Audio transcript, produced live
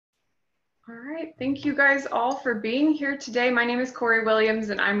All right, thank you guys all for being here today. My name is Corey Williams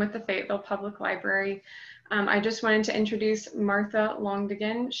and I'm with the Fayetteville Public Library. I just wanted to introduce Martha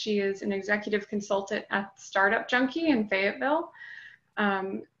Longdagin. She is an executive consultant at Startup Junkie in Fayetteville.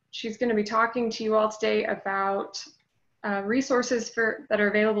 She's going to be talking to you all today about resources that are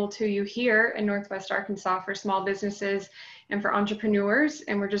available to you here in Northwest Arkansas for small businesses and for entrepreneurs.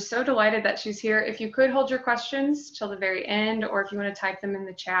 And we're just so delighted that she's here. If you could hold your questions till the very end, or if you want to type them in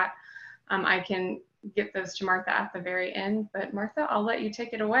the chat, I can get those to Martha at the very end. But Martha, I'll let you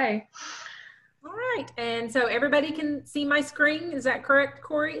take it away. All right, and so everybody can see my screen. Is that correct,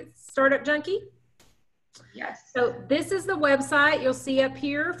 Corey? It's Startup Junkie? Yes. So this is the website you'll see up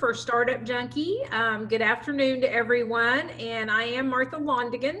here for Startup Junkie. Good afternoon to everyone, and I am Martha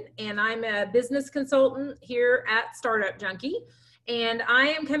Longdagin, and I'm a business consultant here at Startup Junkie. And I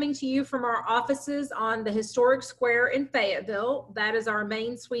am coming to you from our offices on the historic square in Fayetteville. That is our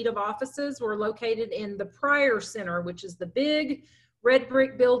main suite of offices. We're located in the Pryor Center, which is the big red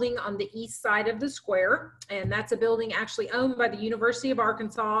brick building on the east side of the square. And that's a building actually owned by the University of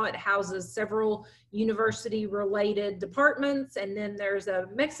Arkansas. It houses several university-related departments. And then there's a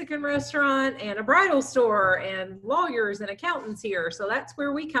Mexican restaurant and a bridal store and lawyers and accountants here. So that's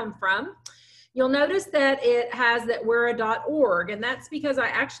where we come from. You'll notice that it has that we're a .org, and that's because I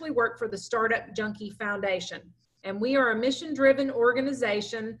actually work for the Startup Junkie Foundation. And we are a mission-driven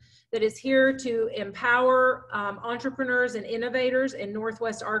organization that is here to empower entrepreneurs and innovators in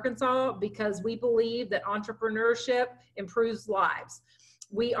Northwest Arkansas because we believe that entrepreneurship improves lives.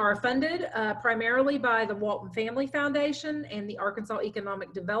 We are funded primarily by the Walton Family Foundation and the Arkansas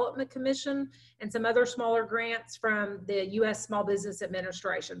Economic Development Commission and some other smaller grants from the U.S. Small Business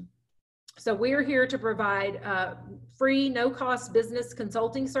Administration. So we're here to provide free, no-cost business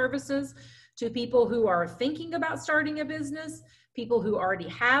consulting services to people who are thinking about starting a business, people who already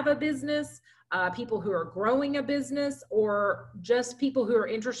have a business, people who are growing a business, or just people who are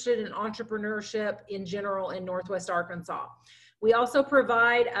interested in entrepreneurship in general in Northwest Arkansas. We also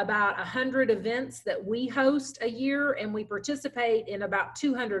provide about 100 events that we host a year, and we participate in about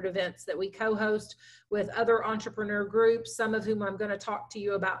 200 events that we co-host with other entrepreneur groups, some of whom I'm going to talk to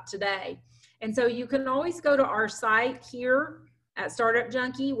you about today. And so you can always go to our site here at Startup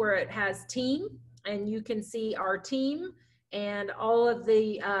Junkie where it has team, and you can see our team and all of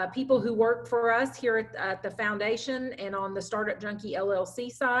the people who work for us here at the foundation and on the Startup Junkie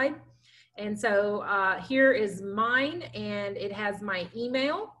LLC side. And so here is mine, and it has my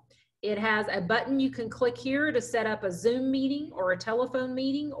email. It has a button you can click here to set up a Zoom meeting or a telephone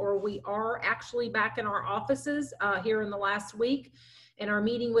meeting, or we are actually back in our offices here in the last week and are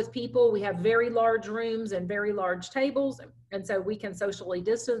meeting with people. We have very large rooms and very large tables, and so we can socially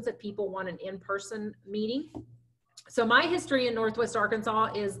distance if people want an in-person meeting. So my history in Northwest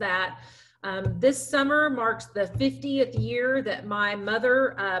Arkansas is that this summer marks the 50th year that my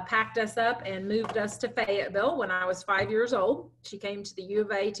mother packed us up and moved us to Fayetteville when I was 5 years old. She came to the U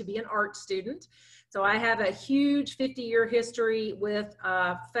of A to be an art student. So I have a huge 50-year history with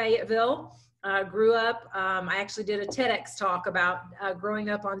Fayetteville. Grew up, I actually did a TEDx talk about growing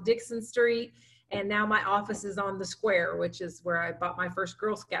up on Dixon Street, and now my office is on the square, which is where I bought my first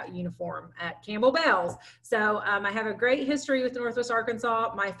Girl Scout uniform at Campbell Bell's. So I have a great history with Northwest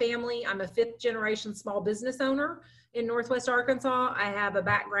Arkansas. My family, I'm a 5th generation small business owner in Northwest Arkansas. I have a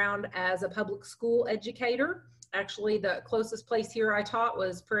background as a public school educator. Actually, the closest place here I taught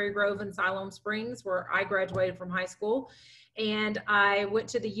was Prairie Grove and Siloam Springs, where I graduated from high school. And I went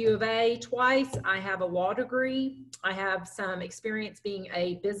to the U of A twice. I have a law degree. I have some experience being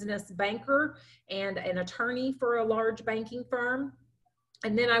a business banker and an attorney for a large banking firm.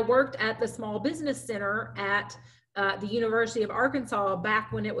 And then I worked at the Small Business Center at the University of Arkansas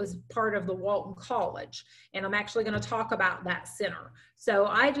back when it was part of the Walton College. And I'm actually going to talk about that center. So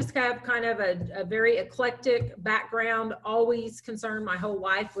I just have kind of a very eclectic background, always concerned my whole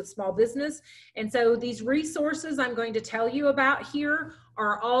life with small business. And so these resources I'm going to tell you about here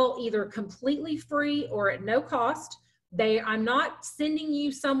are all either completely free or at no cost. I'm not sending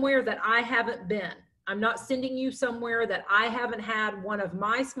you somewhere that I haven't been. I'm not sending you somewhere that I haven't had one of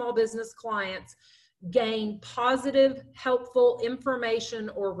my small business clients gain positive, helpful information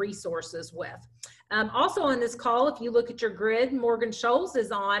or resources with. Also on this call, if you look at your grid, Morgan Scholes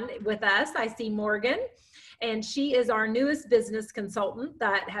is on with us. I see Morgan. and she is our newest business consultant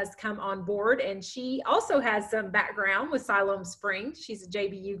that has come on board. And she also has some background with Siloam Springs. She's a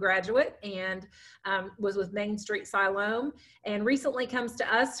JBU graduate and was with Main Street Siloam, and recently comes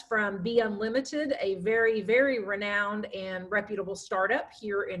to us from Be Unlimited, a very, very renowned and reputable startup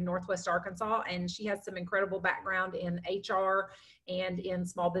here in Northwest Arkansas. And she has some incredible background in HR and in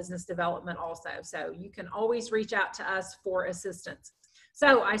small business development also. So you can always reach out to us for assistance.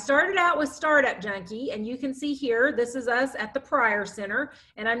 So I started out with Startup Junkie, and you can see here, this is us at the Pryor Center,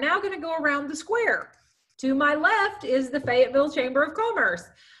 and I'm now going to go around the square. To my left is the Fayetteville Chamber of Commerce.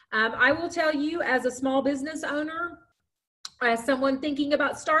 I will tell you, as a small business owner, as someone thinking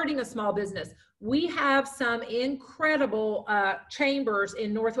about starting a small business, we have some incredible chambers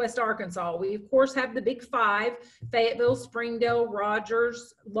in Northwest Arkansas. We, of course, have the big five: Fayetteville, Springdale,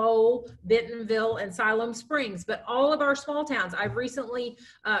 Rogers, Lowell, Bentonville, and Siloam Springs. But all of our small towns, I've recently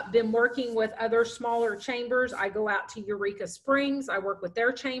been working with other smaller chambers. I go out to Eureka Springs. I work with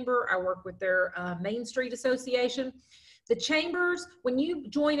their chamber. I work with their Main Street Association. The chambers, when you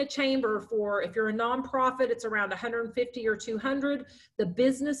join a chamber for, if you're a nonprofit, it's around 150 or 200. The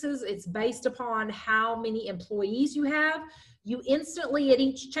businesses, it's based upon how many employees you have. You instantly at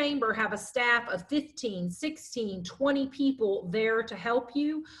each chamber have a staff of 15, 16, 20 people there to help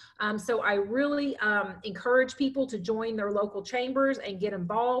you. So I really encourage people to join their local chambers and get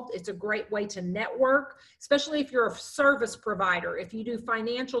involved. It's a great way to network, especially if you're a service provider, if you do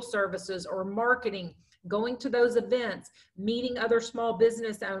financial services or marketing, going to those events, meeting other small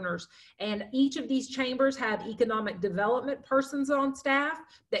business owners. And each of these chambers have economic development persons on staff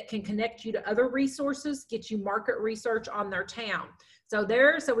that can connect you to other resources, get you market research on their town. So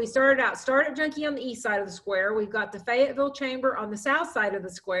we started out Startup Junkie on the east side of the square. We've got the Fayetteville Chamber on the south side of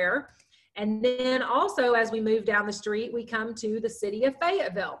the square. And then also, as we move down the street, we come to the city of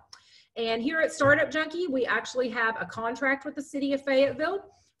Fayetteville. And here at Startup Junkie, we actually have a contract with the city of Fayetteville.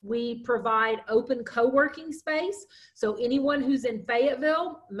 We provide open co-working space. So anyone who's in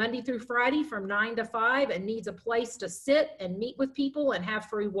Fayetteville, Monday through Friday from 9 to 5 and needs a place to sit and meet with people and have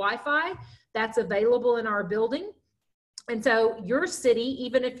free Wi-Fi, that's available in our building. And so your city,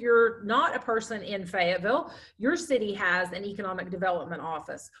 even if you're not a person in Fayetteville, your city has an economic development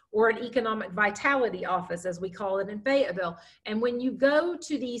office or an economic vitality office, as we call it in Fayetteville. And when you go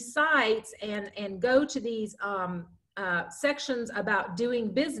to these sites and go to these sections about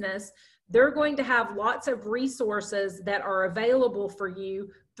doing business, they're going to have lots of resources that are available for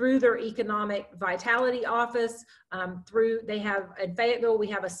you through their economic vitality office. They have, in Fayetteville, we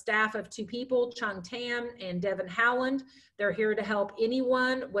have a staff of 2 people, Chung Tam and Devin Howland. They're here to help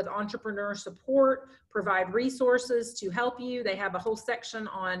anyone with entrepreneur support, provide resources to help you. They have a whole section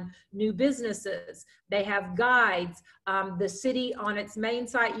on new businesses. They have guides. The city, on its main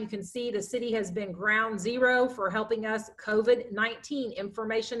site, you can see the city has been ground zero for helping us COVID-19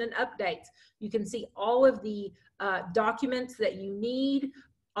 information and updates. You can see all of the documents that you need,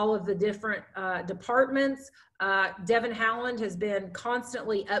 all of the different departments. Devin Howland has been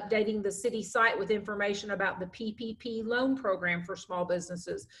constantly updating the city site with information about the PPP loan program for small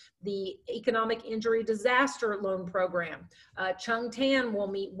businesses, the economic injury disaster loan program. Chung Tan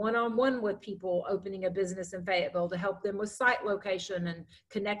will meet one-on-one with people opening a business in Fayetteville to help them with site location and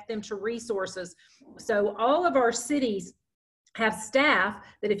connect them to resources. So all of our cities have staff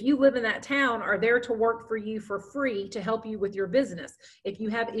that, if you live in that town, are there to work for you for free to help you with your business. If you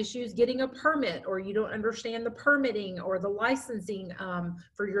have issues getting a permit, or you don't understand the permitting or the licensing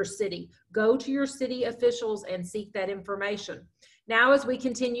for your city, go to your city officials and seek that information. Now, as we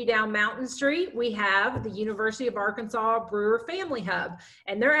continue down Mountain Street, we have the University of Arkansas Brewer Family Hub,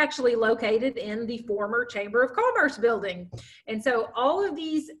 and they're actually located in the former Chamber of Commerce building. And so all of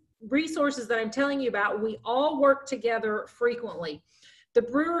these resources that I'm telling you about, we all work together frequently. The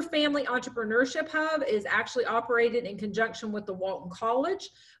Brewer Family Entrepreneurship Hub is actually operated in conjunction with the Walton College.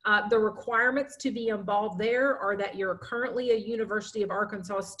 The requirements to be involved there are that you're currently a University of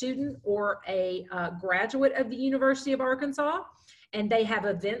Arkansas student or a graduate of the University of Arkansas. And they have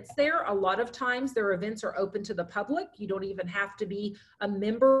events there. A lot of times their events are open to the public. You don't even have to be a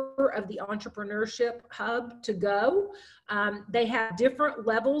member of the Entrepreneurship Hub to go. They have different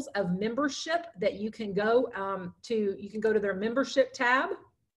levels of membership that you can go to. You can go to their membership tab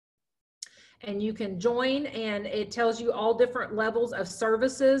and you can join, and it tells you all different levels of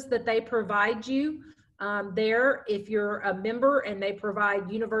services that they provide you. There, if you're a member, and they provide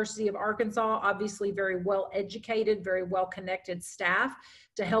University of Arkansas, obviously very well educated, very well connected staff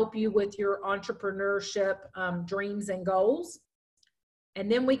to help you with your entrepreneurship dreams and goals. And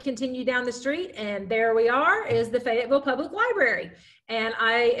then we continue down the street, and there we are, is the Fayetteville Public Library. And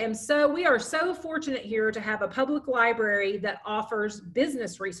we are so fortunate here to have a public library that offers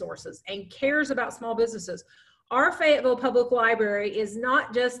business resources and cares about small businesses. Our Fayetteville Public Library is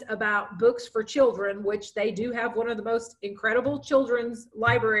not just about books for children, which they do have one of the most incredible children's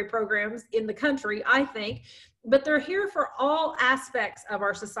library programs in the country, I think, but they're here for all aspects of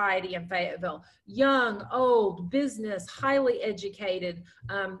our society in Fayetteville. Young, old, business, highly educated,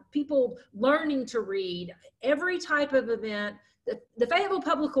 people learning to read, every type of event. The Fayetteville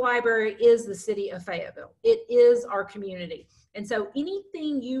Public Library is the city of Fayetteville. It is our community. And so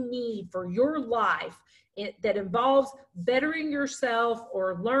anything you need for your life that involves bettering yourself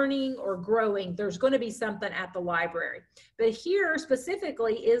or learning or growing, there's going to be something at the library. But here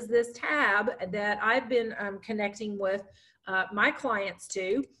specifically is this tab that I've been connecting with my clients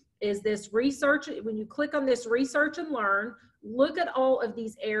to, is this research. When you click on this research and learn, look at all of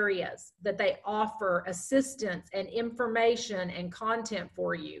these areas that they offer assistance and information and content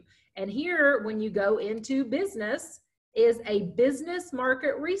for you. And here, when you go into business, is a business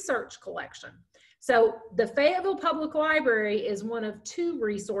market research collection. So the Fayetteville Public Library is one of two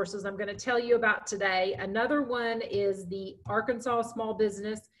resources I'm going to tell you about today. Another one is the Arkansas Small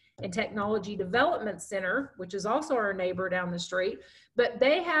Business and Technology Development Center, which is also our neighbor down the street. But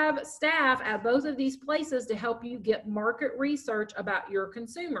they have staff at both of these places to help you get market research about your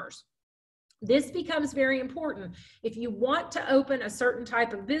consumers. This becomes very important. If you want to open a certain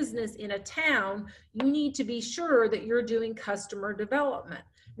type of business in a town, you need to be sure that you're doing customer development.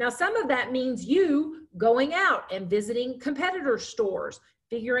 Now, some of that means you going out and visiting competitor stores,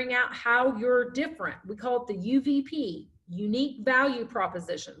 figuring out how you're different. We call it the UVP, unique value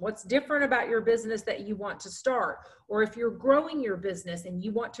proposition. What's different about your business that you want to start? Or if you're growing your business and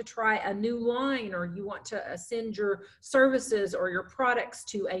you want to try a new line, or you want to send your services or your products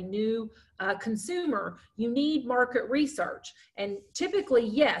to a new consumer, you need market research. And typically,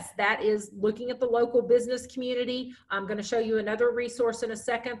 yes, that is looking at the local business community. I'm going to show you another resource in a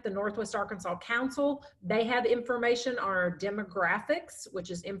second, the Northwest Arkansas Council. They have information on our demographics, which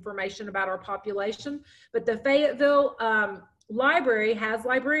is information about our population. But the Fayetteville Library has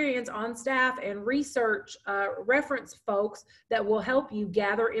librarians on staff and research reference folks that will help you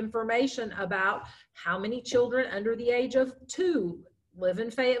gather information about how many children under the age of 2 live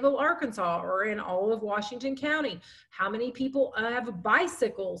in Fayetteville, Arkansas, or in all of Washington County. How many people have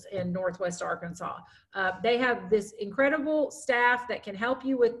bicycles in Northwest Arkansas? They have this incredible staff that can help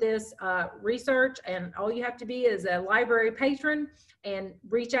you with this research, and all you have to be is a library patron and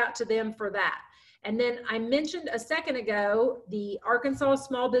reach out to them for that. And then I mentioned a second ago, the Arkansas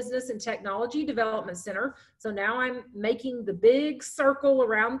Small Business and Technology Development Center. So now I'm making the big circle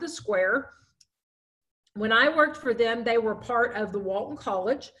around the square. When I worked for them, they were part of the Walton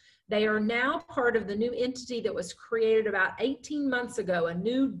College. They are now part of the new entity that was created about 18 months ago, a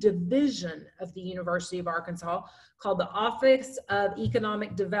new division of the University of Arkansas called the Office of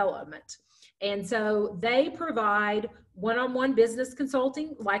Economic Development. And so they provide one-on-one business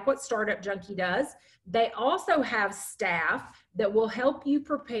consulting, like what Startup Junkie does. They also have staff that will help you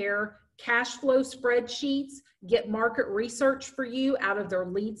prepare cash flow spreadsheets, get market research for you out of their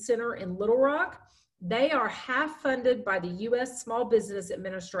lead center in Little Rock. They are half funded by the U.S. Small Business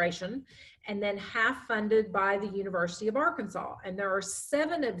Administration and then half funded by the University of Arkansas. And there are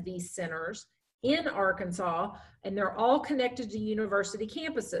 7 of these centers in Arkansas, and they're all connected to university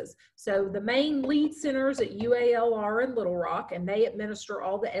campuses. So the main lead centers at UALR in Little Rock, and they administer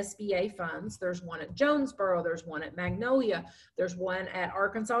all the SBA funds. There's one at Jonesboro, there's one at Magnolia, there's one at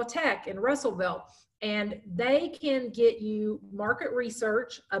Arkansas Tech in Russellville. And they can get you market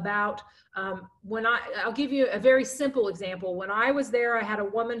research about, I'll give you a very simple example. When I was there, I had a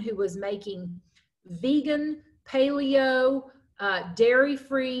woman who was making vegan, paleo,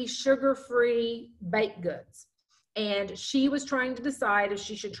 dairy-free, sugar-free baked goods. And she was trying to decide if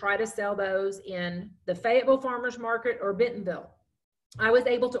she should try to sell those in the Fayetteville Farmers Market or Bentonville. I was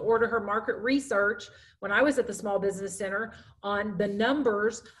able to order her market research when I was at the Small Business Center on the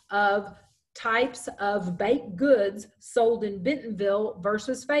numbers of types of baked goods sold in Bentonville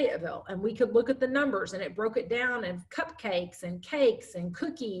versus Fayetteville. And we could look at the numbers, and it broke it down in cupcakes and cakes and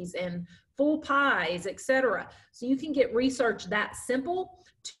cookies and full pies, etc. So you can get research that simple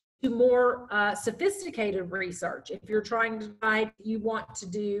to more sophisticated research. If you're trying to decide you want to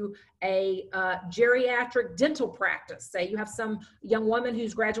do a geriatric dental practice. Say you have some young woman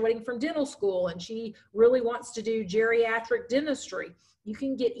who's graduating from dental school and she really wants to do geriatric dentistry. You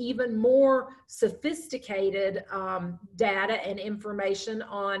can get even more sophisticated data and information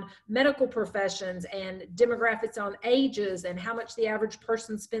on medical professions and demographics on ages and how much the average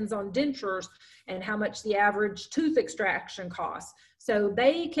person spends on dentures and how much the average tooth extraction costs. So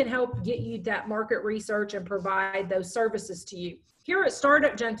they can help get you that market research and provide those services to you. Here at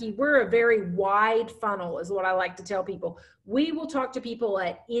Startup Junkie, we're a very wide funnel is what I like to tell people. We will talk to people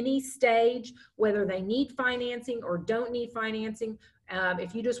at any stage, whether they need financing or don't need financing.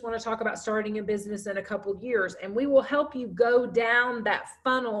 If you just want to talk about starting a business in a couple of years, and we will help you go down that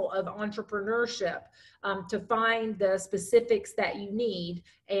funnel of entrepreneurship to find the specifics that you need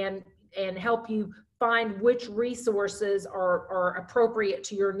and help you find which resources are appropriate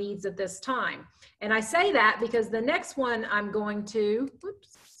to your needs at this time. And I say that because the next one I'm going to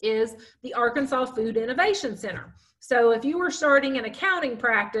is the Arkansas Food Innovation Center. So if you were starting an accounting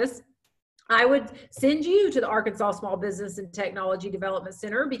practice, I would send you to the Arkansas Small Business and Technology Development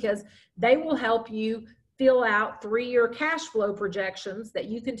Center because they will help you fill out 3-year cash flow projections that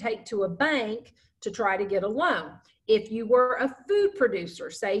you can take to a bank to try to get a loan. If you were a food producer,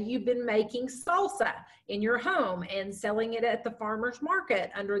 say you've been making salsa in your home and selling it at the farmer's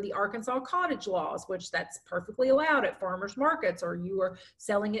market under the Arkansas cottage laws, which that's perfectly allowed at farmers markets, or you were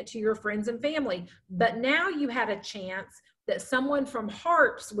selling it to your friends and family, but now you had a chance that someone from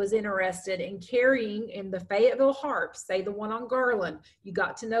Harps was interested in carrying in the Fayetteville Harps, say the one on Garland. You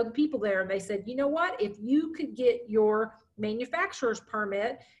got to know the people there and they said, you know what, if you could get your manufacturer's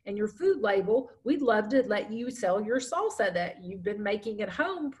permit and your food label, we'd love to let you sell your salsa that you've been making at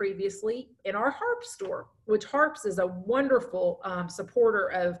home previously in our Harps store, which Harps is a wonderful supporter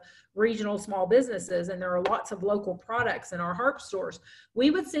of regional small businesses, and there are lots of local products in our Harps stores.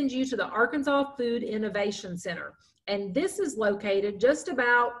 We would send you to the Arkansas Food Innovation Center. And this is located just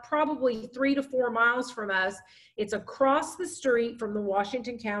about probably 3 to 4 miles from us. It's across the street from the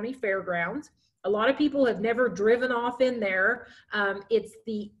Washington County Fairgrounds. A lot of people have never driven off in there. It's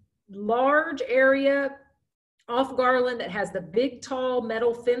the large area off Garland that has the big tall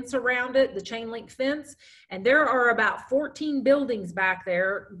metal fence around it, the chain link fence. And there are about 14 buildings back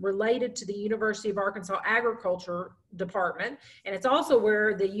there related to the University of Arkansas Agriculture Department. And it's also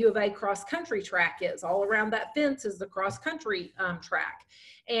where the U of A cross country track is. All around that fence is the cross country track.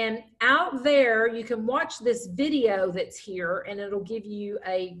 And out there, you can watch this video that's here and it'll give you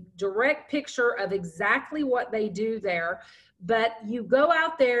a direct picture of exactly what they do there. But you go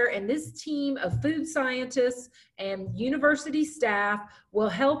out there and this team of food scientists and university staff will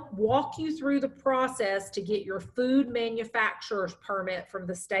help walk you through the process to get your food manufacturer's permit from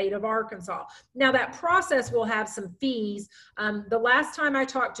the state of Arkansas. Now that process will have some fees. The last time I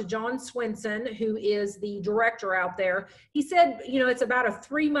talked to John Swinson, who is the director out there, he said, you know, it's about a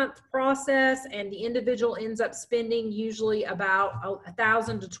 3-month process and the individual ends up spending usually about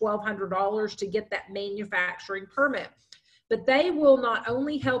 $1,000 to $1,200 to get that manufacturing permit. But they will not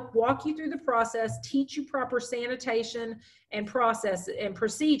only help walk you through the process, teach you proper sanitation and process and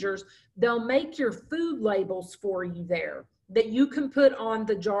procedures, they'll make your food labels for you there that you can put on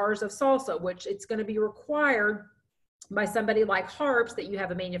the jars of salsa, which it's going to be required by somebody like Harps that you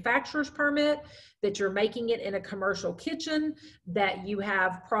have a manufacturer's permit, that you're making it in a commercial kitchen, that you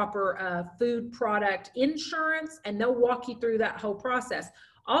have proper food product insurance, and they'll walk you through that whole process.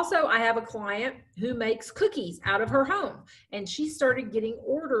 Also, I have a client who makes cookies out of her home, and she started getting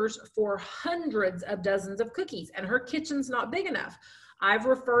orders for hundreds of dozens of cookies, and her kitchen's not big enough. I've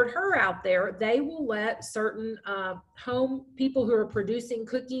referred her out there. They will let certain home people who are producing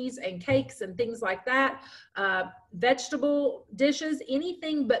cookies and cakes and things like that, vegetable dishes,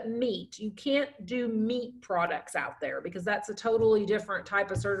 anything but meat. You can't do meat products out there because that's a totally different type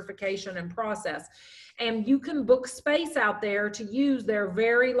of certification and process. And you can book space out there to use their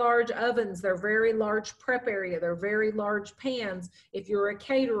very large ovens, their very large prep area, their very large pans. If you're a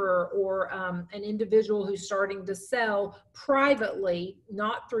caterer or an individual who's starting to sell privately,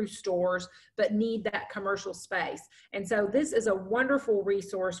 not through stores, but need that commercial space. And so this is a wonderful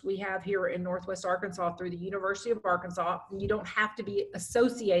resource we have here in Northwest Arkansas through the University of Arkansas. You don't have to be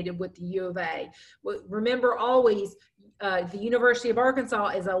associated with the U of A. Remember always, the University of Arkansas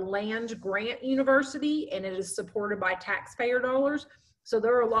is a land grant university and it is supported by taxpayer dollars. So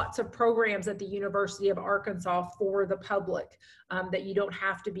there are lots of programs at the University of Arkansas for the public that you don't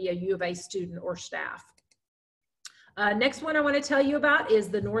have to be a U of A student or staff. Next one I want to tell you about is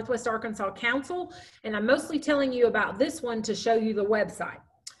the Northwest Arkansas Council, and I'm mostly telling you about this one to show you the website.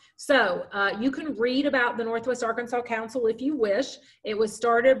 So you can read about the Northwest Arkansas Council if you wish. It was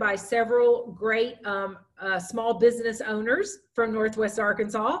started by several great small business owners from Northwest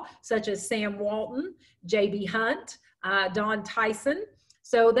Arkansas, such as Sam Walton, J.B. Hunt, Don Tyson.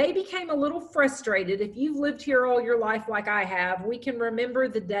 So they became a little frustrated. If you've lived here all your life like I have, we can remember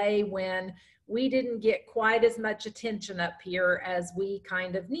the day when we didn't get quite as much attention up here as we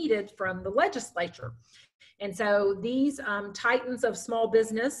kind of needed from the legislature. And so these titans of small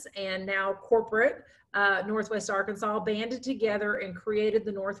business and now corporate Northwest Arkansas banded together and created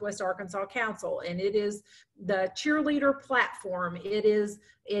the Northwest Arkansas Council. And it is the cheerleader platform. It is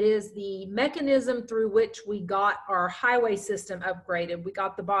the mechanism through which we got our highway system upgraded. We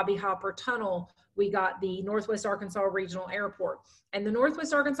got the Bobby Hopper Tunnel. We got the Northwest Arkansas Regional Airport. And the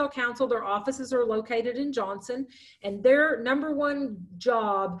Northwest Arkansas Council, their offices are located in Johnson, and their #1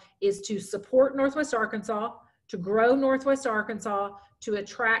 job is to support Northwest Arkansas, to grow Northwest Arkansas, to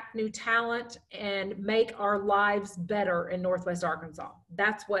attract new talent, and make our lives better in Northwest Arkansas.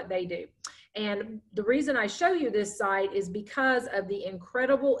 That's what they do. And the reason I show you this site is because of the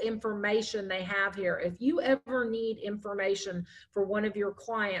incredible information they have here. If you ever need information for one of your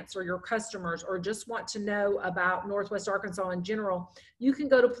clients or your customers, or just want to know about Northwest Arkansas in general, you can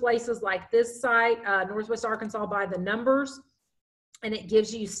go to places like this site, Northwest Arkansas by the Numbers, and it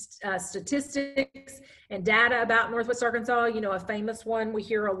gives you statistics and data about Northwest Arkansas. You know, a famous one we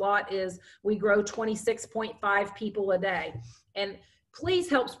hear a lot is we grow 26.5 people a day. And please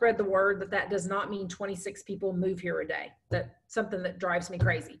help spread the word that that does not mean 26 people move here a day. That's something that drives me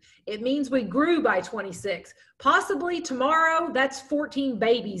crazy. It means we grew by 26. Possibly tomorrow, that's 14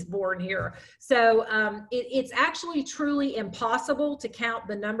 babies born here. So it's actually truly impossible to count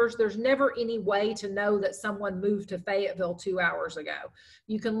the numbers. There's never any way to know that someone moved to Fayetteville 2 hours ago.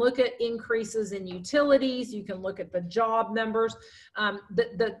 You can look at increases in utilities. You can look at the job numbers.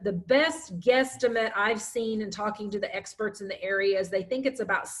 The best guesstimate I've seen in talking to the experts in the area is they think it's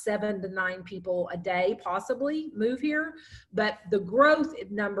about 7 to 9 people a day possibly move here, but the growth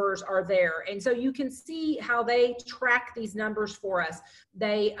numbers are there. And so you can see how they track these numbers for us.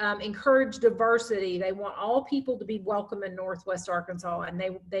 They encourage diversity. They want all people to be welcome in Northwest Arkansas, and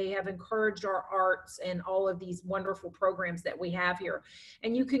they have encouraged our arts and all of these wonderful programs that we have here.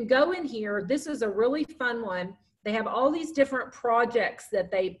 And you can go in here. This is a really fun one. They have all these different projects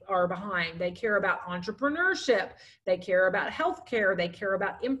that they are behind. They care about entrepreneurship. They care about healthcare. They care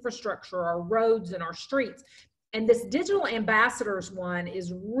about infrastructure, our roads and our streets. And this digital ambassadors one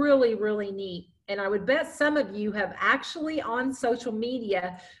is really, really neat. And I would bet some of you have actually on social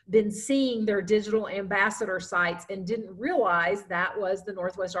media been seeing their digital ambassador sites and didn't realize that was the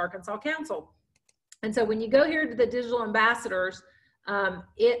Northwest Arkansas Council. And so when you go here to the digital ambassadors,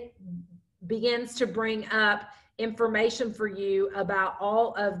 it begins to bring up information for you about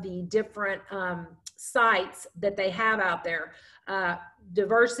all of the different sites that they have out there.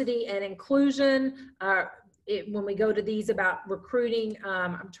 Diversity and inclusion, when we go to these about recruiting,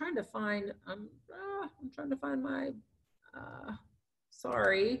 I'm trying to find my,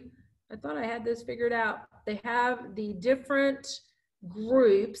 sorry, I thought I had this figured out. They have the different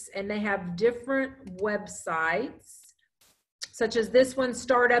groups and they have different websites, such as this one,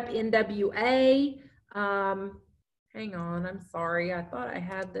 Startup NWA. Hang on, I'm sorry. I thought I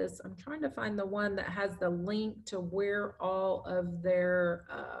had this. I'm trying to find the one that has the link to where all of their,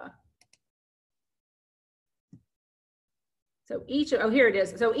 so each, oh, here it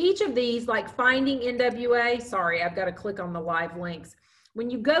is. So each of these, like Finding NWA, sorry, I've got to click on the live links. When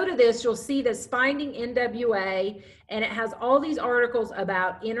you go to this, you'll see this Finding NWA, and it has all these articles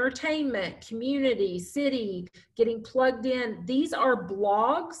about entertainment, community, city, getting plugged in. These are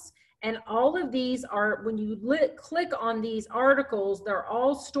blogs, and all of these are, when you click on these articles, they're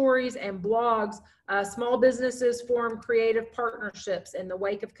all stories and blogs. Small businesses form creative partnerships in the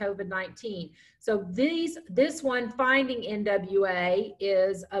wake of COVID-19. So this one, Finding NWA,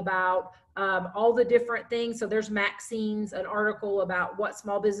 is about all the different things. So there's Maxine's, an article about what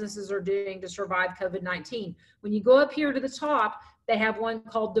small businesses are doing to survive COVID-19. When you go up here to the top, they have one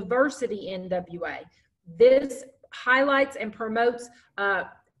called Diversity NWA. This highlights and promotes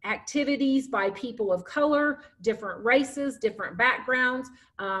activities by people of color, different races, different backgrounds,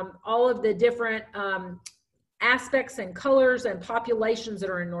 all of the different aspects and colors and populations that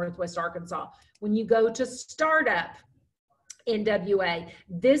are in Northwest Arkansas. When you go to Startup NWA,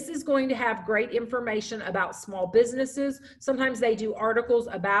 this is going to have great information about small businesses. Sometimes they do articles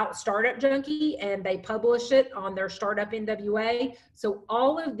about Startup Junkie and they publish it on their Startup NWA. So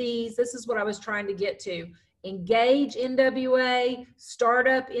all of these, this is what I was trying to get to. Engage NWA,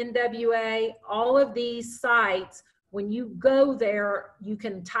 Startup NWA, all of these sites When you go there, you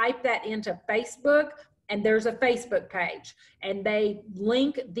can type that into Facebook, and there's a Facebook page, and they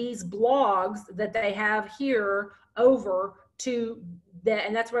link these blogs that they have here over to that,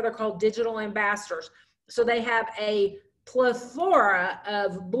 and that's where they're called digital ambassadors. So they have a plethora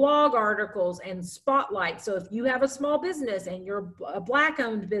of blog articles and spotlights. So if you have a small business and you're a Black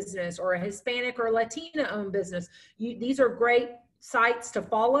owned business or a Hispanic or Latina owned business, these are great sites to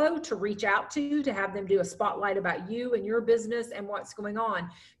follow, to reach out to have them do a spotlight about you and your business and what's going on.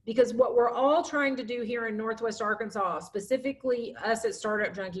 Because what we're all trying to do here in Northwest Arkansas, specifically us at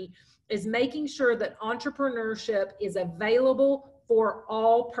Startup Junkie, is making sure that entrepreneurship is available for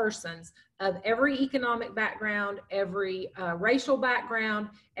all persons of every economic background, every racial background,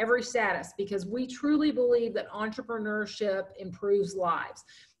 every status, because we truly believe that entrepreneurship improves lives.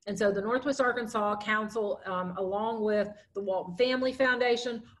 And so the Northwest Arkansas Council, along with the Walton Family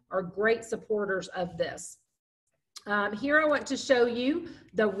Foundation, are great supporters of this. Here I want to show you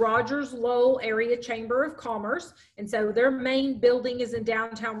the Rogers Lowell Area Chamber of Commerce. And so their main building is in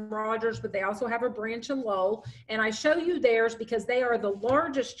downtown Rogers, but they also have a branch in Lowell. And I show you theirs because they are the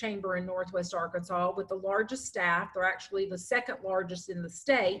largest chamber in Northwest Arkansas with the largest staff. They're actually the second largest in the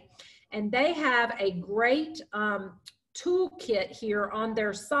state. And they have a great toolkit here on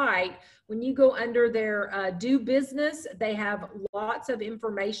their site. When you go under their do business, they have lots of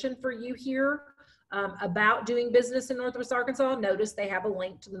information for you here about doing business in Northwest Arkansas. Notice they have a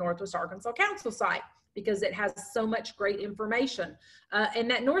link to the Northwest Arkansas Council site because it has so much great information. And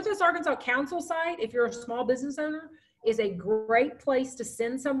that Northwest Arkansas Council site, if you're a small business owner, is a great place to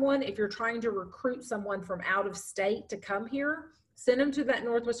send someone. If you're trying to recruit someone from out of state to come here, send them to that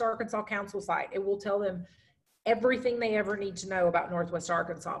Northwest Arkansas Council site. It will tell them everything they ever need to know about Northwest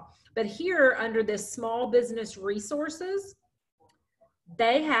Arkansas. But here under this small business resources,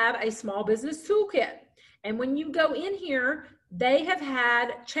 they have a small business toolkit. And when you go in here, they have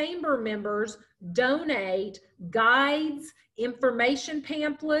had chamber members donate guides, information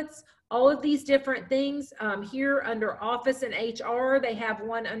pamphlets, all of these different things. Here under office and HR, they have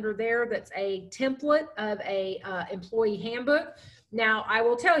one under there that's a template of a employee handbook. Now, I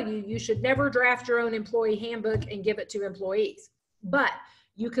will tell you, you should never draft your own employee handbook and give it to employees, but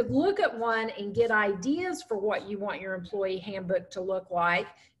you could look at one and get ideas for what you want your employee handbook to look like,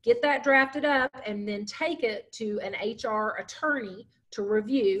 get that drafted up, and then take it to an HR attorney to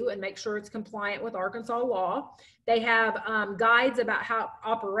review and make sure it's compliant with Arkansas law. They have guides about how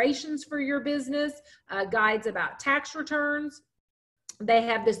operations for your business, guides about tax returns. They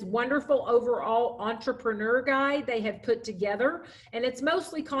have this wonderful overall entrepreneur guide they have put together, and it's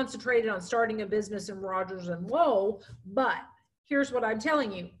mostly concentrated on starting a business in Rogers and Lowell, but here's what I'm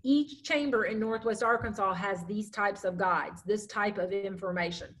telling you. Each chamber in Northwest Arkansas has these types of guides, this type of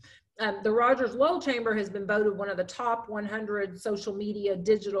information. The Rogers Lowell Chamber has been voted one of the top 100 social media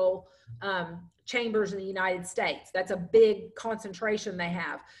digital chambers in the United States. That's a big concentration they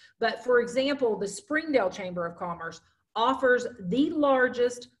have. But for example, the Springdale Chamber of Commerce offers the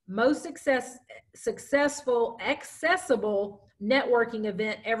largest, most successful, accessible networking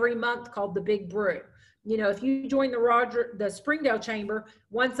event every month called the Big Brew. You know, if you join the Springdale Chamber,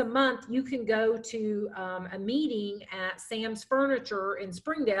 once a month, you can go to a meeting at Sam's Furniture in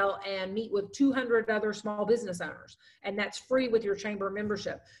Springdale and meet with 200 other small business owners. And that's free with your chamber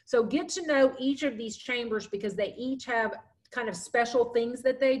membership. So get to know each of these chambers because they each have kind of special things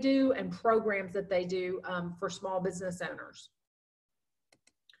that they do and programs that they do for small business owners.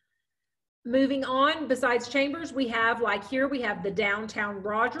 Moving on, besides chambers, we have, like here, we have the Downtown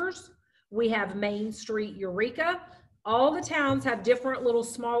Rogers. We have Main Street Eureka. All the towns have different little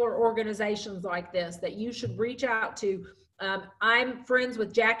smaller organizations like this that you should reach out to. I'm friends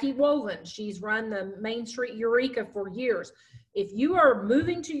with Jackie Woven. She's run the Main Street Eureka for years. If you are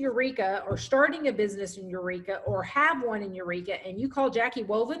moving to Eureka or starting a business in Eureka or have one in Eureka and you call Jackie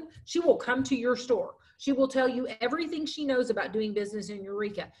Woven, she will come to your store. She will tell you everything she knows about doing business in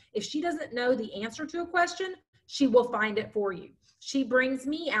Eureka. If she doesn't know the answer to a question, she will find it for you. She brings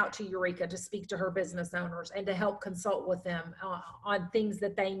me out to Eureka to speak to her business owners and to help consult with them on things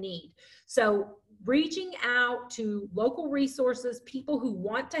that they need. So reaching out to local resources, people who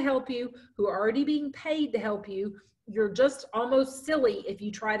want to help you, who are already being paid to help you, you're just almost silly if you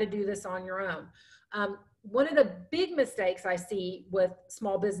try to do this on your own. One of the big mistakes I see with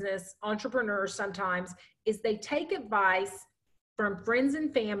small business entrepreneurs sometimes is they take advice from friends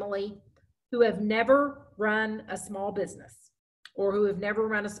and family who have never run a small business or who have never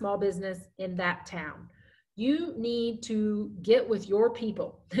run a small business in that town. You need to get with your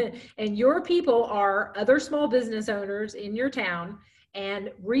people and your people are other small business owners in your town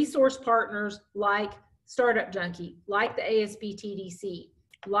and resource partners like Startup Junkie, like the ASBTDC,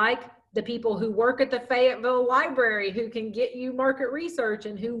 like the people who work at the Fayetteville Library who can get you market research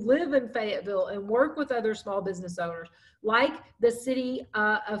and who live in Fayetteville and work with other small business owners, like the City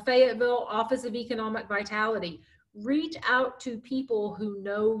of Fayetteville Office of Economic Vitality. Reach out to people who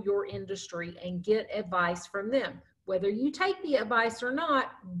know your industry and get advice from them. Whether you take the advice or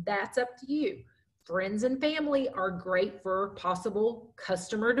not, that's up to you. Friends and family are great for possible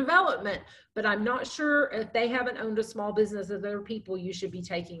customer development, but I'm not sure if they haven't owned a small business that there are people you should be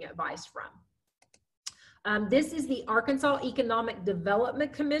taking advice from. This is the Arkansas Economic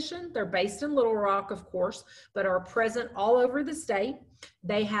Development Commission. They're based in Little Rock, of course, but are present all over the state.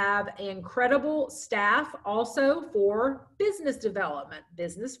 They have incredible staff also for business development,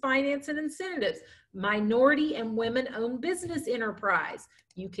 business finance and incentives, minority and women-owned business enterprise.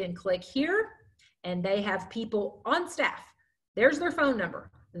 You can click here and they have people on staff. There's their phone number.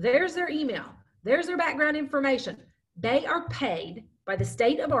 There's their email. There's their background information. They are paid by the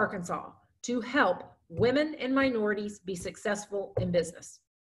state of Arkansas to help women and minorities be successful in business.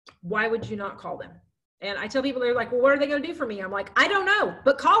 Why would you not call them? And I tell people, they're like, well, what are they going to do for me? I'm like, I don't know,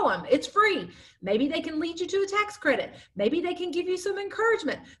 but call them. It's free. Maybe they can lead you to a tax credit. Maybe they can give you some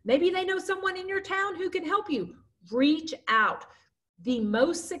encouragement. Maybe they know someone in your town who can help you. Reach out. The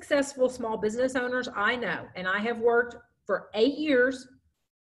most successful small business owners I know, and I have worked for 8 years,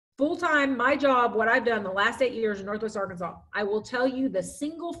 full-time, my job, what I've done the last 8 years in Northwest Arkansas, I will tell you the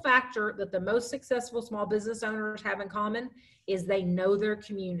single factor that the most successful small business owners have in common is they know their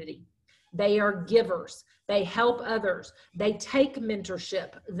community. They are givers. They help others. They take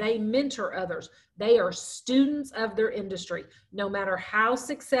mentorship. They mentor others. They are students of their industry. No matter how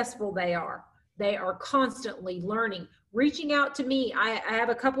successful they are constantly learning. Reaching out to me, I have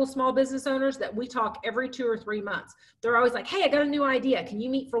a couple of small business owners that we talk every 2 or 3 months. They're always like, hey, I got a new idea. Can you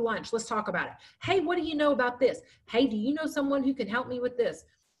meet for lunch? Let's talk about it. Hey, what do you know about this? Hey, do you know someone who can help me with this?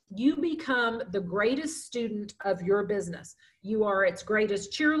 You become the greatest student of your business. You are its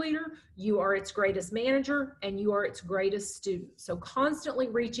greatest cheerleader, you are its greatest manager, and you are its greatest student. So constantly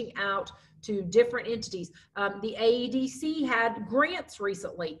reaching out to different entities. The AEDC had grants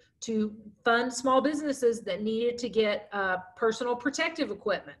recently to fund small businesses that needed to get personal protective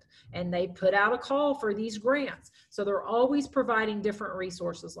equipment, and they put out a call for these grants. So they're always providing different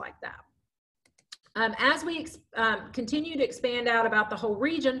resources like that. As we continue to expand out about the whole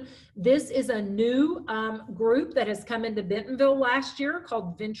region, this is a new group that has come into Bentonville last year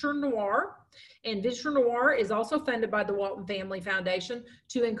called Venture Noir. And Venture Noir is also funded by the Walton Family Foundation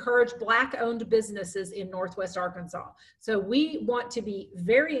to encourage Black-owned businesses in Northwest Arkansas. So we want to be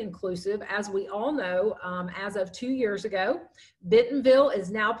very inclusive. As we all know, as of 2 years ago, Bentonville is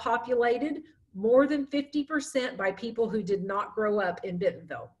now populated more than 50% by people who did not grow up in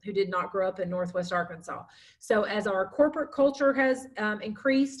Bentonville, who did not grow up in Northwest Arkansas. So as our corporate culture has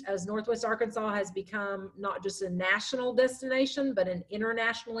increased, as Northwest Arkansas has become not just a national destination, but an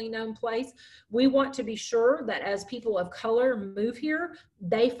internationally known place, we want to be sure that as people of color move here,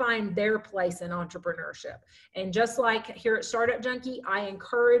 they find their place in entrepreneurship. And just like here at Startup Junkie, I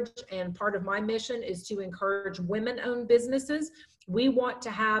encourage, and part of my mission is to encourage women-owned businesses. We want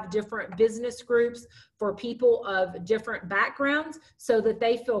to have different business groups for people of different backgrounds so that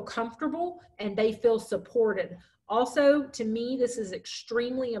they feel comfortable and they feel supported. Also, to me, this is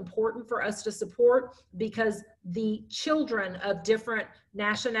extremely important for us to support because the children of different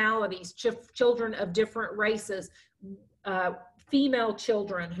nationalities, children of different races, female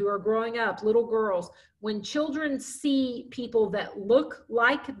children who are growing up, little girls, when children see people that look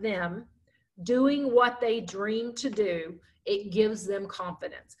like them doing what they dream to do, it gives them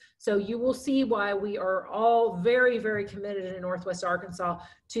confidence. So you will see why we are all very, very committed in Northwest Arkansas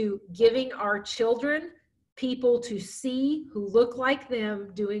to giving our children people to see who look like them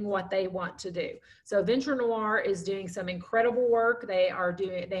doing what they want to do. So Venture Noir is doing some incredible work. They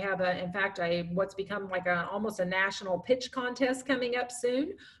have in fact, what's become like almost a national pitch contest coming up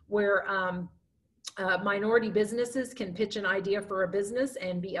soon where minority businesses can pitch an idea for a business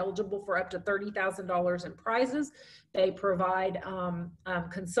and be eligible for up to $30,000 in prizes. They provide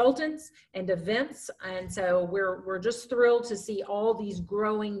consultants and events, and so we're just thrilled to see all these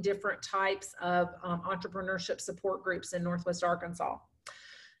growing different types of entrepreneurship support groups in Northwest Arkansas.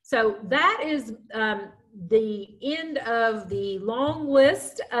 So that is the end of the long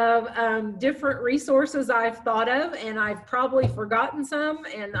list of different resources I've thought of, and I've probably forgotten some,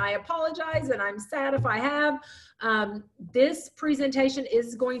 and I apologize, and I'm sad if I have. This presentation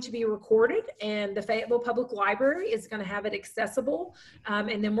is going to be recorded, and the Fayetteville Public Library is going to have it accessible,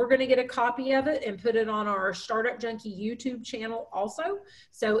 and then we're going to get a copy of it and put it on our Startup Junkie YouTube channel also.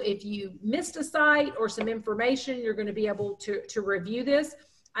 So if you missed a site or some information, you're going to be able to review this.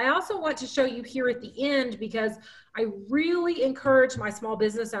 I also want to show you here at the end, because I really encourage my small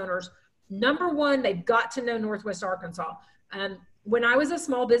business owners. Number one, they've got to know Northwest Arkansas. When I was a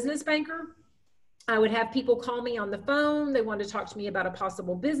small business banker, I would have people call me on the phone. They wanted to talk to me about a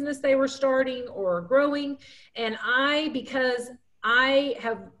possible business they were starting or growing. And because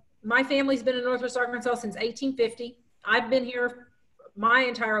my family's been in Northwest Arkansas since 1850. I've been here my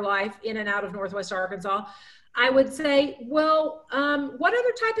entire life, in and out of Northwest Arkansas. I would say, well, what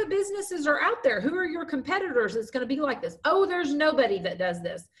other type of businesses are out there? Who are your competitors that's going to be like this? Oh, there's nobody that does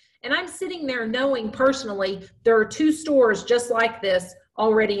this. And I'm sitting there knowing personally there are 2 stores just like this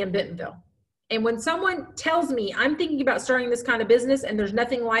already in Bentonville. And when someone tells me I'm thinking about starting this kind of business and there's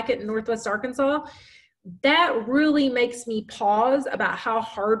nothing like it in Northwest Arkansas, that really makes me pause about how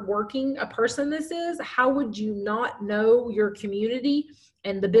hardworking a person this is. How would you not know your community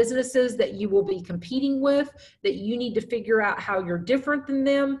and the businesses that you will be competing with, that you need to figure out how you're different than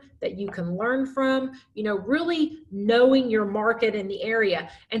them, that you can learn from, you know, really knowing your market in the area.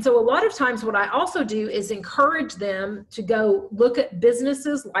 And so a lot of times what I also do is encourage them to go look at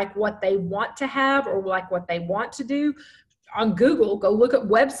businesses like what they want to have or like what they want to do. On Google, go look at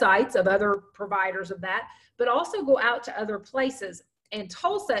websites of other providers of that, but also go out to other places. And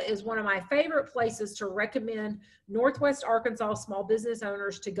Tulsa is one of my favorite places to recommend Northwest Arkansas small business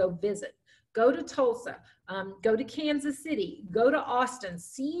owners to go visit. Go to Tulsa, go to Kansas City, go to Austin,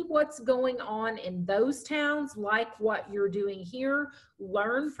 see what's going on in those towns, like what you're doing here,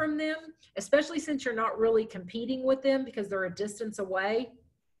 learn from them, especially since you're not really competing with them because they're a distance away.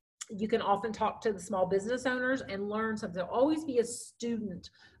 You can often talk to the small business owners and learn something. Always be a student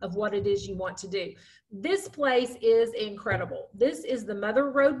of what it is you want to do. This place is incredible. This is the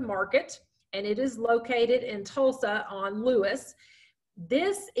Mother Road Market, and it is located in Tulsa on Lewis.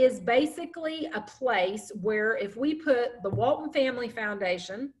 This is basically a place where if we put the Walton Family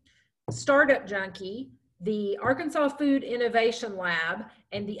Foundation, Startup Junkie, the Arkansas Food Innovation Lab,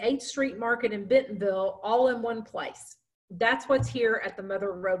 and the 8th Street Market in Bentonville all in one place. That's what's here at the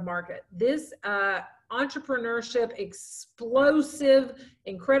Mother Road Market. This entrepreneurship, explosive,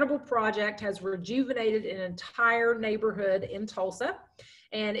 incredible project has rejuvenated an entire neighborhood in Tulsa.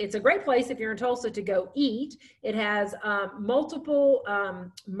 And it's a great place if you're in Tulsa to go eat. It has multiple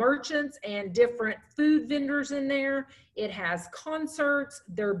merchants and different food vendors in there. It has concerts.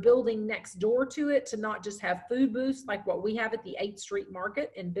 They're building next door to it to not just have food booths like what we have at the 8th Street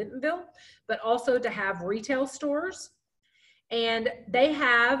Market in Bentonville, but also to have retail stores. And they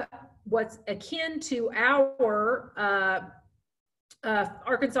have what's akin to our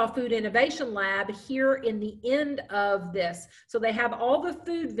Arkansas Food Innovation Lab here in the end of this. So they have all the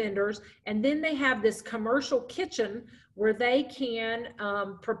food vendors, and then they have this commercial kitchen where they can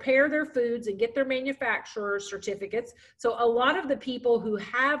prepare their foods and get their manufacturer certificates. So a lot of the people who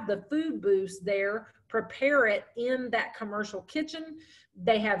have the food booths there prepare it in that commercial kitchen.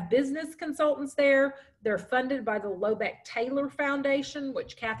 They have business consultants there. They're funded by the Lobeck Taylor Foundation,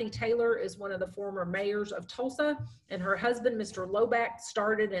 which Kathy Taylor is one of the former mayors of Tulsa, and her husband, Mr. Lobeck,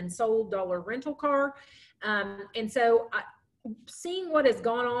 started and sold Dollar Rental Car. And so seeing what has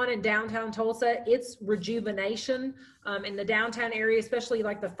gone on in downtown Tulsa, it's rejuvenation in the downtown area, especially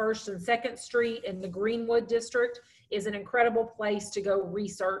like the 1st and 2nd Street and the Greenwood District, is an incredible place to go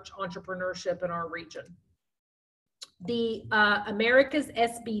research entrepreneurship in our region. The America's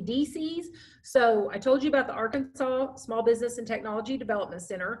SBDCs. So I told you about the Arkansas Small Business and Technology Development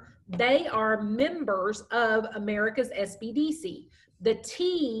Center. They are members of America's SBDC. The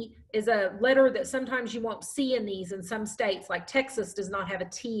T is a letter that sometimes you won't see in these in some states, like Texas does not have a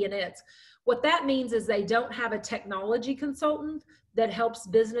T in it. What that means is they don't have a technology consultant that helps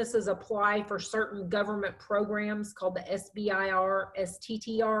businesses apply for certain government programs called the SBIR,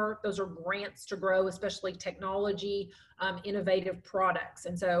 STTR. Those are grants to grow, especially technology, innovative products.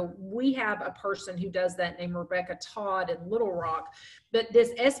 And so we have a person who does that named Rebecca Todd in Little Rock. But this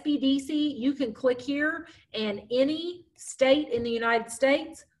SBDC, you can click here, and any state in the United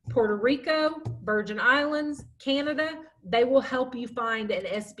States, Puerto Rico, Virgin Islands, Canada, they will help you find an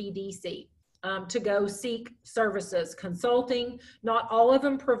SBDC. To go seek services, consulting. Not all of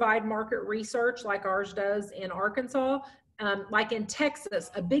them provide market research like ours does in Arkansas. like in Texas,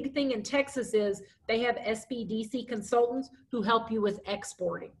 a big thing in Texas is they have SBDC consultants who help you with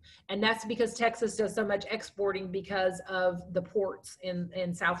exporting. And that's because Texas does so much exporting because of the ports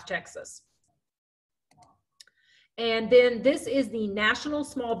in South Texas. And then this is the National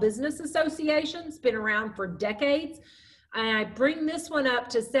Small Business Association. It's been around for decades. And I bring this one up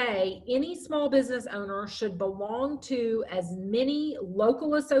to say any small business owner should belong to as many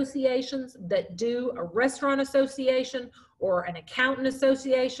local associations that do a restaurant association or an accountant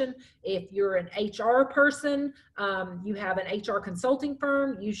association. If you're an HR person, you have an HR consulting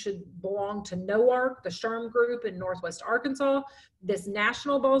firm, you should belong to NOARC, the SHRM group in Northwest Arkansas. This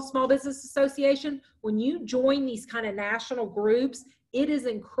National Small Business Association, when you join these kind of national groups, it is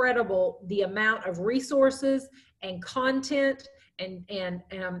incredible the amount of resources and content and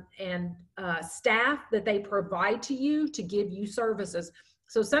staff that they provide to you to give you services.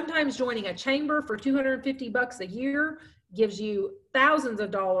 So sometimes joining a chamber for $250 a year gives you thousands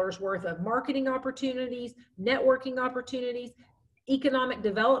of dollars worth of marketing opportunities, networking opportunities, economic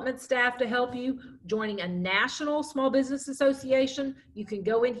development staff to help you. Joining a national small business association, you can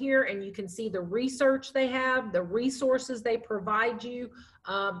go in here and you can see the research they have, the resources they provide you.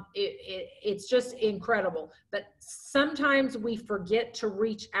 It's just incredible. But sometimes we forget to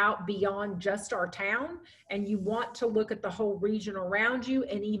reach out beyond just our town, and you want to look at the whole region around you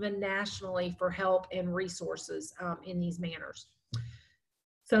and even nationally for help and resources in these manners.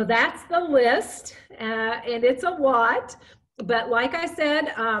 So that's the list, and it's a lot. But like I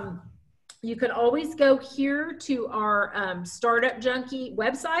said, you can always go here to our Startup Junkie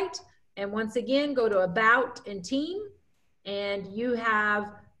website. And once again, go to About and Team. And you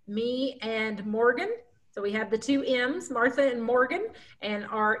have me and Morgan. So we have the two M's, Martha and Morgan. And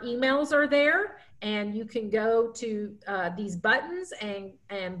our emails are there. And you can go to these buttons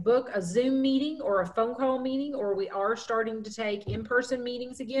and book a Zoom meeting or a phone call meeting, or we are starting to take in-person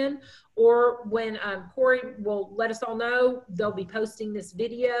meetings again. Or when Corey will let us all know, they'll be posting this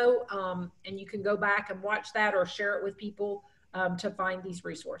video and you can go back and watch that or share it with people to find these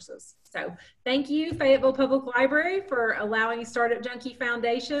resources. So thank you, Fayetteville Public Library, for allowing Startup Junkie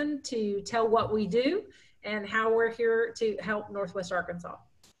Foundation to tell what we do and how we're here to help Northwest Arkansas.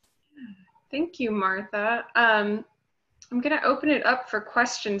 Thank you, Martha. I'm going to open it up for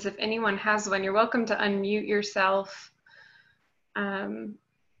questions if anyone has one. You're welcome to unmute yourself and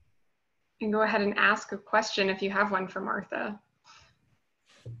go ahead and ask a question if you have one for Martha.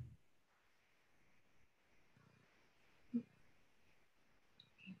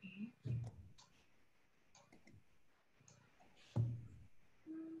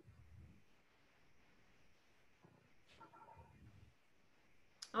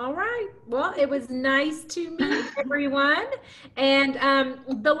 All right. Well, it was nice to meet everyone. And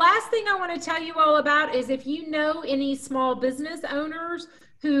the last thing I want to tell you all about is if you know any small business owners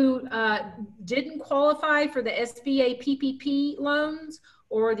who didn't qualify for the SBA PPP loans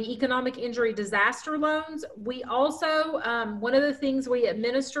or the economic injury disaster loans, we also, one of the things we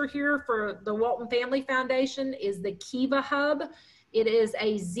administer here for the Walton Family Foundation is the Kiva Hub. It is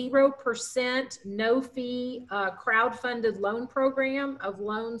a 0% no fee crowd-funded loan program of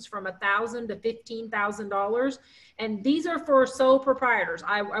loans from $1,000 to $15,000. And these are for sole proprietors.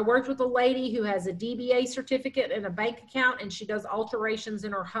 I worked with a lady who has a DBA certificate and a bank account, and she does alterations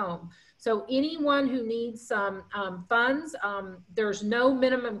in her home. So anyone who needs some funds, there's no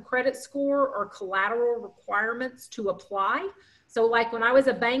minimum credit score or collateral requirements to apply. So like when I was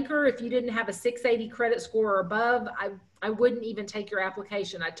a banker, if you didn't have a 680 credit score or above, I wouldn't even take your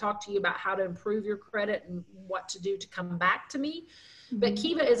application. I'd talk to you about how to improve your credit and what to do to come back to me. Mm-hmm. But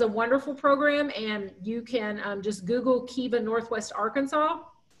Kiva is a wonderful program, and you can just Google Kiva Northwest Arkansas.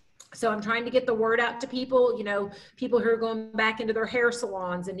 So I'm trying to get the word out to people, you know, people who are going back into their hair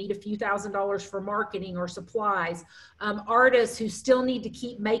salons and need a few $1,000s for marketing or supplies, artists who still need to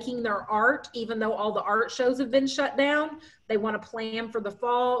keep making their art, even though all the art shows have been shut down. They want to plan for the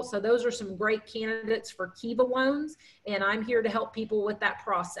fall. So those are some great candidates for Kiva loans, and I'm here to help people with that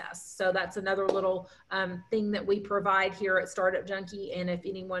process. So that's another little thing that we provide here at Startup Junkie. And if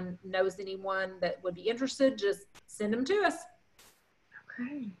anyone knows anyone that would be interested, just send them to us.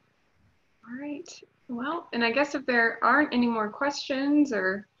 Okay. All right. Well, and I guess if there aren't any more questions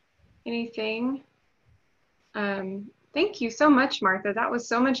or anything, thank you so much, Martha. That was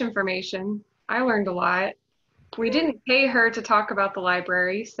so much information. I learned a lot. We didn't pay her to talk about the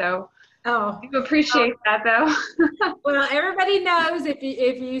library, so I appreciate that, though. Well, everybody knows if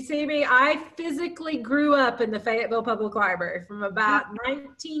you see me, I physically grew up in the Fayetteville Public Library from about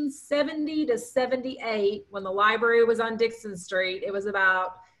 1970 to 78 when the library was on Dixon Street. It was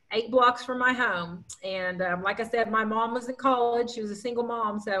about 8 blocks from my home. And like I said, my mom was in college. She was a single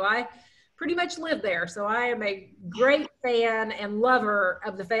mom, so I pretty much live there. So I am a great fan and lover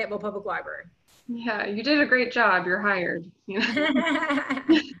of the Fayetteville Public Library. Yeah, you did a great job. You're hired.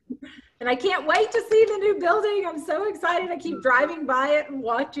 And I can't wait to see the new building. I'm so excited. I keep driving by it and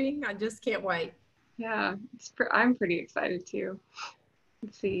watching. I just can't wait. Yeah, I'm pretty excited too.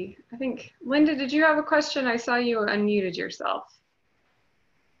 Let's see. I think, Linda, did you have a question? I saw you unmuted yourself.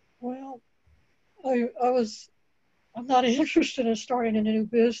 Well, I'm not interested in starting a new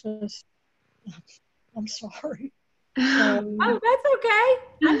business. I'm sorry. Oh, that's okay.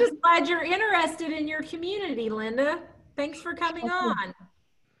 I'm just glad you're interested in your community, Linda. Thanks for coming on.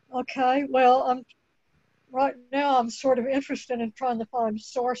 Okay, well, right now I'm sort of interested in trying to find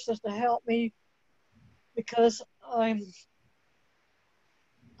sources to help me because I'm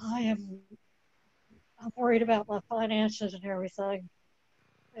worried about my finances and everything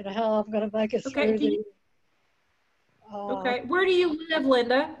and how I'm going to make it through the. Okay, where do you live,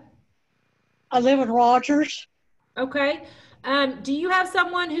 Linda? I live in Rogers. Okay. Do you have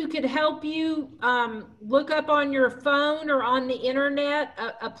someone who could help you look up on your phone or on the internet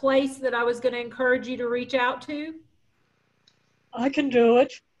a place that I was going to encourage you to reach out to? I can do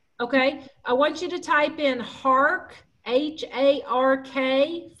it. Okay. I want you to type in HARK,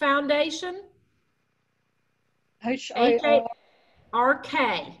 H-A-R-K Foundation. H-A-R-K.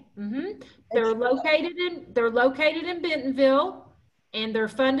 They're located in Bentonville, and they're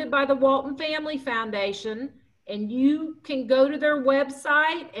funded by the Walton Family Foundation. And you can go to their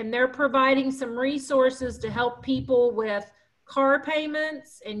website, and they're providing some resources to help people with car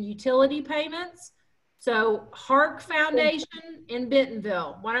payments and utility payments. So HARK Foundation in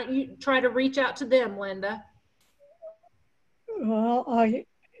Bentonville. Why don't you try to reach out to them, Linda? Well,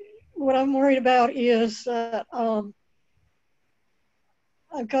 what I'm worried about is that I've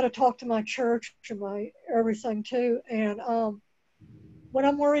got to talk to my church and my everything too. And what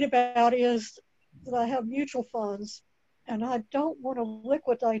I'm worried about is that I have mutual funds and I don't want to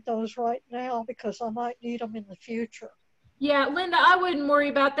liquidate those right now because I might need them in the future. Yeah, Linda, I wouldn't worry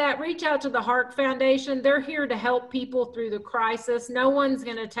about that. Reach out to the HARK Foundation. They're here to help people through the crisis. No one's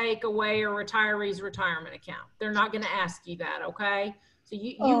going to take away a retiree's retirement account. They're not going to ask you that, okay? So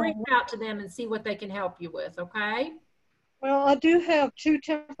you reach out to them and see what they can help you with, okay? Well, I do have 2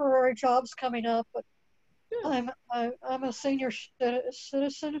 temporary jobs coming up, but I'm a senior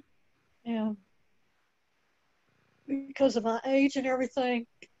citizen, and because of my age and everything,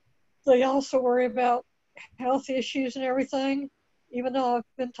 they also worry about health issues and everything. Even though I've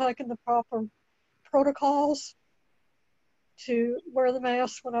been taking the proper protocols to wear the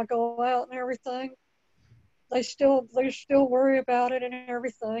mask when I go out and everything, they still worry about it and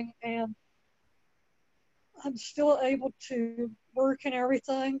everything. And I'm still able to work and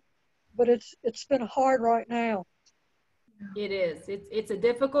everything, but it's been hard right now. It is. It's a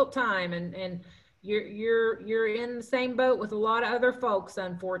difficult time, and you're in the same boat with a lot of other folks,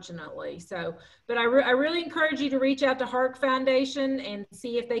 unfortunately. So, but I really encourage you to reach out to HARK Foundation and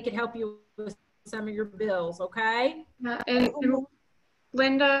see if they could help you with some of your bills. Okay. And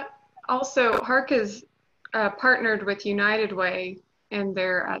Linda, also HARK is partnered with United Way, and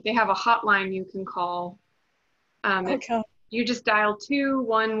they have a hotline you can call. Okay. You just dial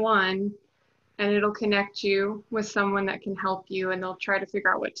 211 and it'll connect you with someone that can help you, and they'll try to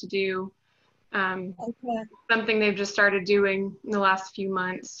figure out what to do. Okay. Something they've just started doing in the last few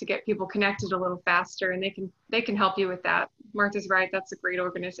months to get people connected a little faster, and they can help you with that. Martha's right, that's a great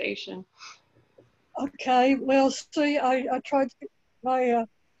organization. Okay, well, see, I tried to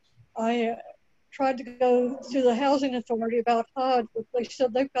go to the housing authority about HUD, but they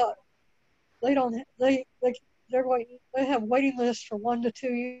said they have waiting lists for 1 to 2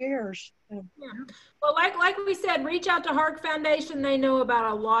 years. Yeah. Well, like we said, reach out to HARK Foundation. They know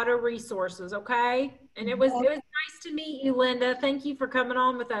about a lot of resources. Okay. And it was nice to meet you, Linda. Thank you for coming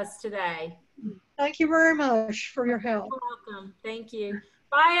on with us today. Thank you very much for your help. You're welcome. Thank you.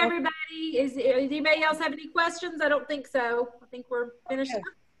 Bye, everybody. Is anybody else have any questions? I don't think so. I think we're finished.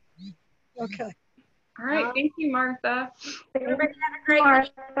 Okay. All right. Thank you, Martha. Everybody have a great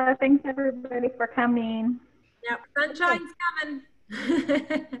Martha. Thanks everybody for coming. Yep. Sunshine's coming.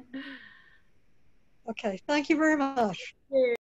 Okay. Thank you very much.